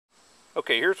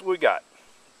Okay, here's what we got.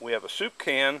 We have a soup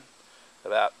can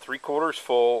about 3/4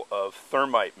 full of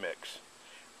thermite mix.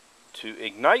 To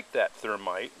ignite that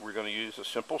thermite, we're going to use a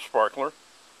simple sparkler.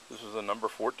 This is a number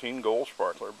 14 gold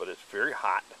sparkler, but it's very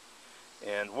hot.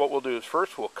 And what we'll do is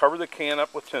first we'll cover the can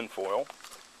up with tin foil.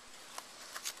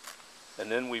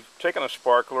 And then we've taken a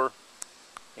sparkler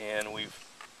and we've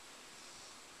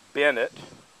bent it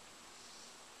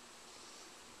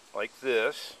like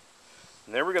this.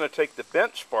 And then we're going to take the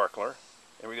bent sparkler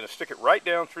and we're going to stick it right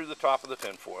down through the top of the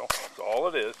tin foil. That's all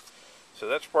it is. So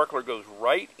that sparkler goes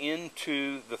right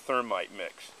into the thermite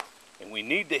mix. And we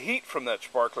need the heat from that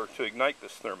sparkler to ignite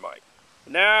this thermite.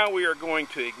 Now we are going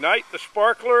to ignite the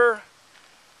sparkler,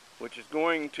 which is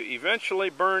going to eventually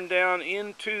burn down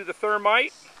into the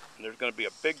thermite. And there's going to be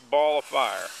a big ball of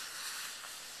fire.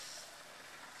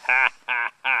 Ha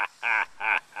ha ha ha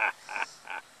ha ha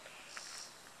ha.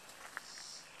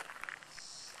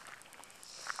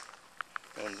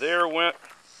 And there went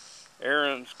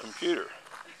Aaron's computer.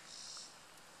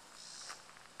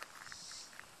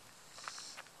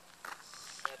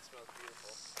 That smells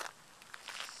beautiful.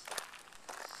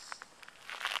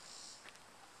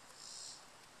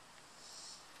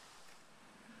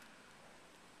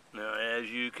 Now,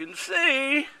 as you can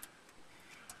see,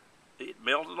 it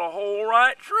melted a hole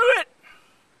right through it.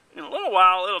 In a little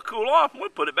while, it'll cool off and we'll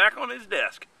put it back on his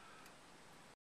desk.